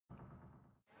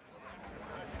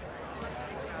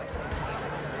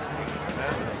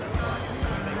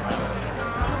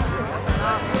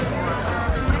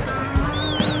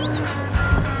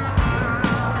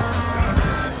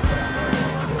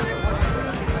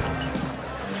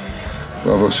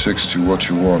Bravo 6 to what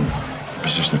you want.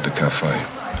 Position at the cafe.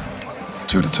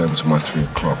 2 to table to my 3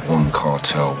 o'clock. 1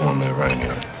 cartel, 1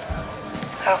 Iranian.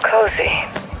 How cozy.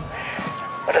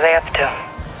 What are they up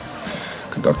to?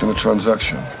 Conducting a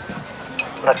transaction.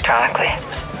 Electronically.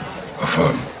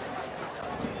 Affirm.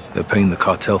 They're paying the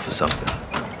cartel for something.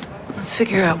 Let's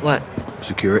figure out what.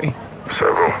 Security?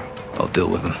 Several. I'll deal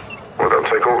with them. Well, don't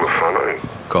take all the fun, eh?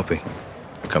 Copy.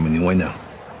 Coming your way now.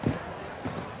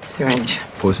 Syringe.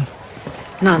 Poison?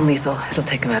 Non-lethal. It'll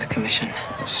take him out of commission.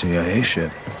 CIA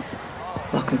shit.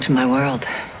 Welcome to my world.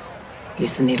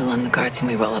 Use the needle on the guards and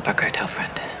we roll up our cartel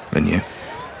friend. And you?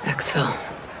 Exfil.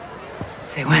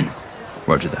 Say when.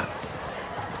 Roger that.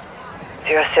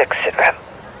 06, sit rep.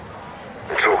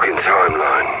 Talking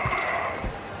timeline.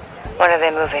 When are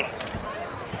they moving?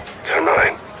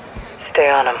 Tonight. Stay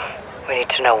on them. We need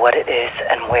to know what it is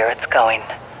and where it's going.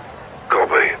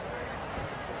 Copy.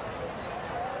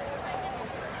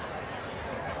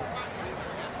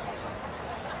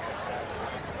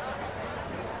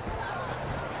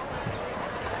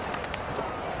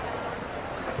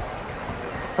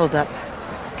 Hold up.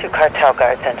 2 cartel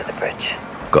guards under the bridge.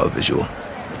 Got a visual.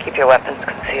 Keep your weapons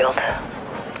concealed.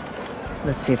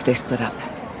 Let's see if they split up.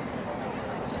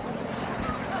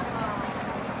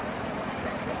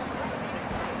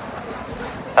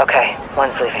 Okay,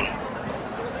 one's leaving.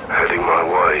 Heading my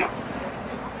way.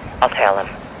 I'll tail him.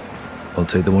 I'll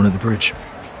take the one at the bridge.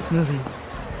 Moving.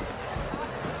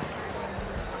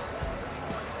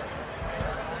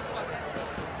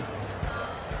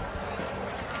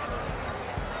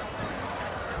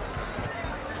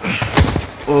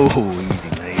 Oh, easy,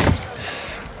 mate.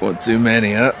 One too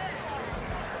many, huh?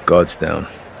 Guards down.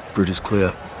 Bridge is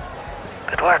clear.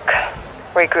 Good work.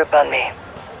 Regroup on me.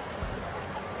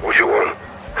 What you want?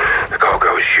 The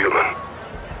cargo is human.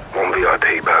 1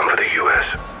 VIP bound for the US.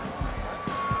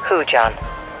 Who, John?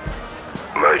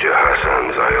 Major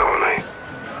Hassan Zayani.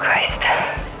 Christ.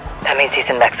 That means he's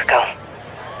in Mexico.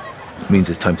 Means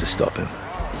it's time to stop him.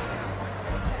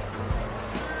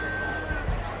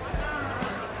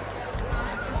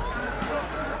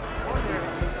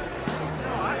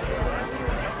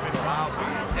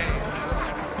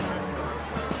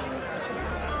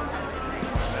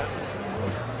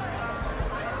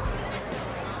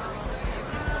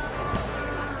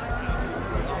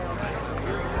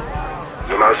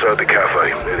 I'm outside the cafe,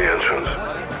 near the entrance.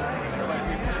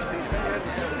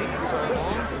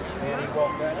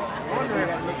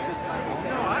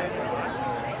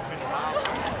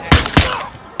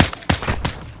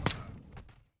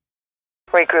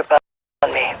 Regroup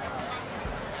on me.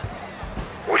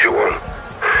 What you want?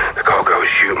 The cargo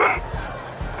is human.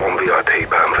 1 VIP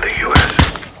bound for the US.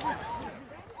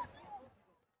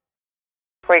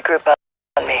 Regroup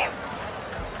on me.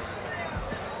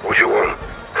 What you want?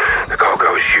 The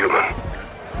cargo is human.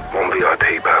 1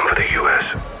 VIP bound for the US.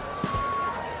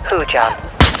 Who, John?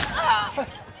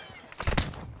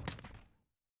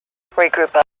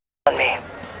 Regroup on me.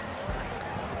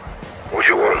 What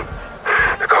you want?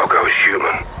 The cargo is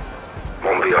human.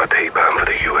 1 VIP bound for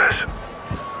the US.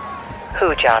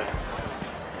 Who, John?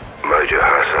 Major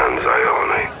Hassan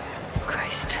Zayani.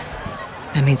 Christ.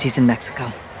 That means he's in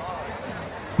Mexico.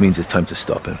 Means it's time to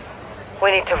stop him.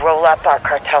 We need to roll up our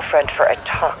cartel friend for a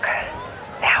talk.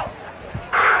 Now.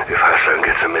 If Hassan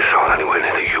gets a missile anywhere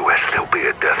near the US, there'll be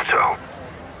a death toll.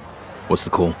 What's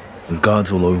the call? There's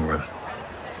guards all over him.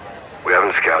 We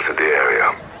haven't scouted the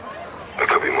area. There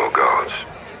could be more guards.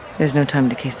 There's no time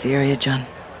to case the area, John.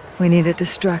 We need a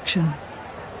distraction.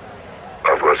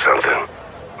 I've got something.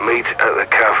 Meet at the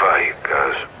cafe,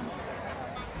 guys.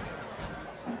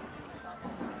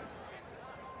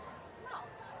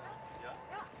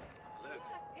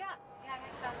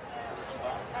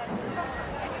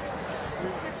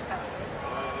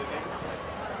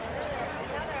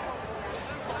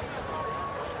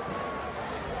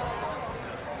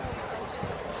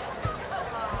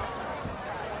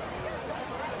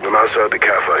 I'm outside the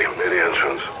cafe, near the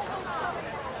entrance.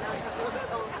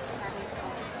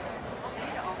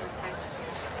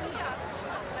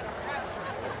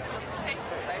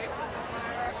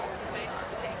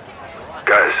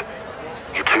 Guys,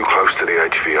 you're too close to the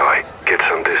HVI. Get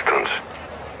some distance.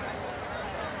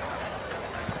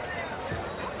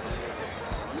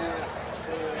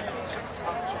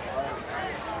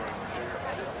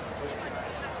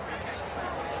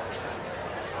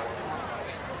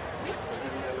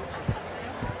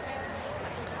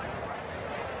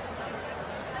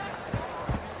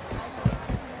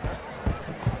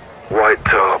 White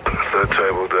top, 3rd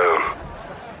table down.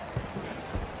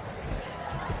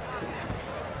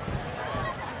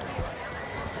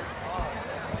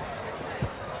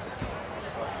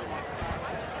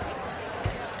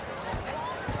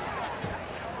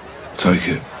 Take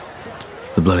it.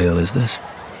 The bloody hell is this?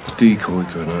 Decoy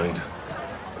grenade.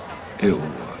 It'll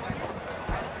work.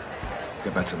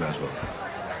 Get back to Maswell.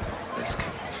 Let's keep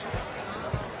this.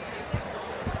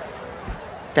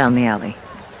 Down the alley.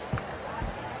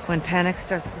 When panic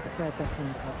starts to spread, that's when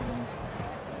the problem is.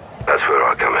 That's where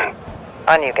I come in.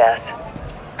 On you, Gas.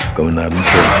 Going loud and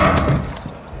clear.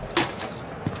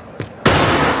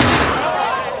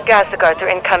 Gas, the guards are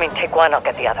incoming. Take one, I'll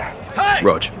get the other. Hey!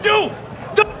 Rog. You!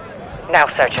 Now,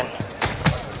 Sergeant.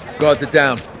 Guards are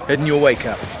down. Heading your way,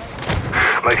 Cap.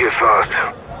 Make it fast.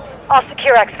 I'll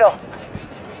secure exfil.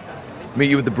 Meet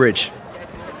you at the bridge.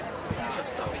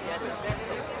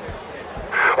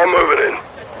 I'm moving in.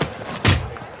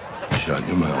 Shut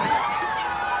your mouth.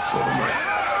 Follow me.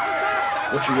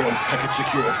 What you want? Package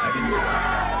secure. Heading your way.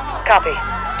 Copy.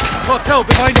 Cartel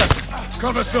behind us!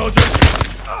 Cover, Sergeant.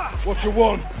 What you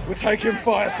want? We're taking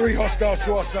fire. 3 hostiles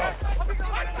to our south.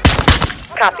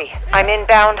 Copy. I'm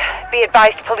inbound. Be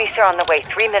advised, police are on the way.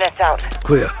 3 minutes out.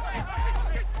 Clear.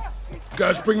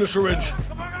 Guys, bring the syringe.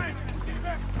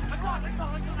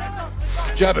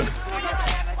 Jabbing.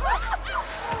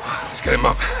 Let's get him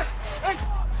up.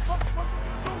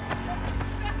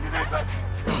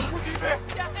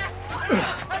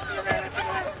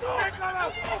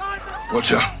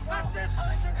 Watch out.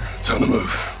 Time to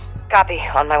move. Copy.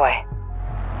 On my way.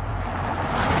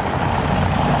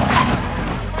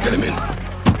 Get him in.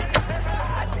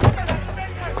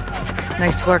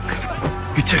 Nice work.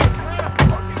 You too.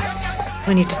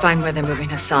 We need to find where they're moving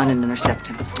Hassan and intercept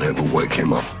him. Yeah, we'll wake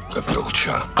him up. Have a little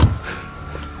chat.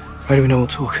 How do we know we'll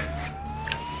talk?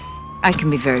 I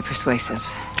can be very persuasive.